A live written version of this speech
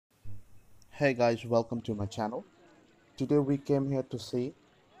Hey guys, welcome to my channel. Today we came here to see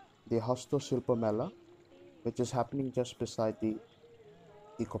the Hosto Silpo Mela, which is happening just beside the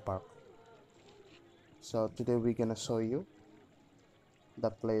Eco Park. So today we're gonna show you the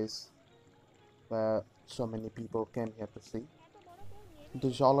place where so many people came here to see.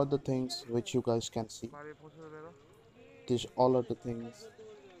 These all are the things which you guys can see. These all are the things.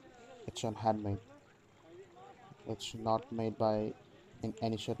 It's on handmade. It's not made by in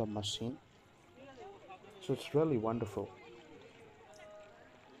any sort of machine. So it's really wonderful.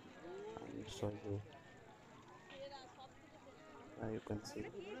 And so you can see.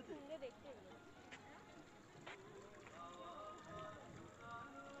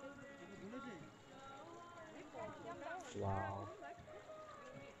 Wow.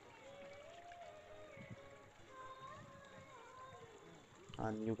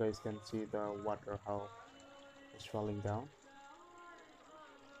 And you guys can see the water how it's falling down.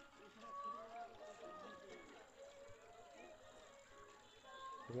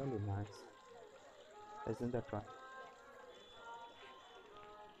 Really nice, isn't that right?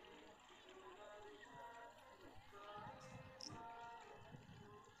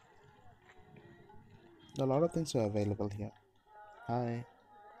 A lot of things are available here. Hi.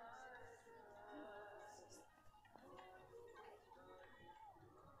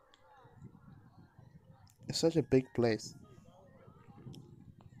 It's such a big place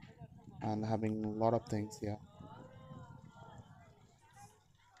and having a lot of things here.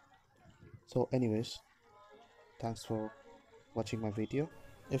 So anyways, thanks for watching my video.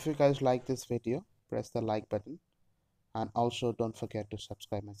 If you guys like this video, press the like button and also don't forget to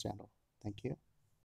subscribe my channel. Thank you.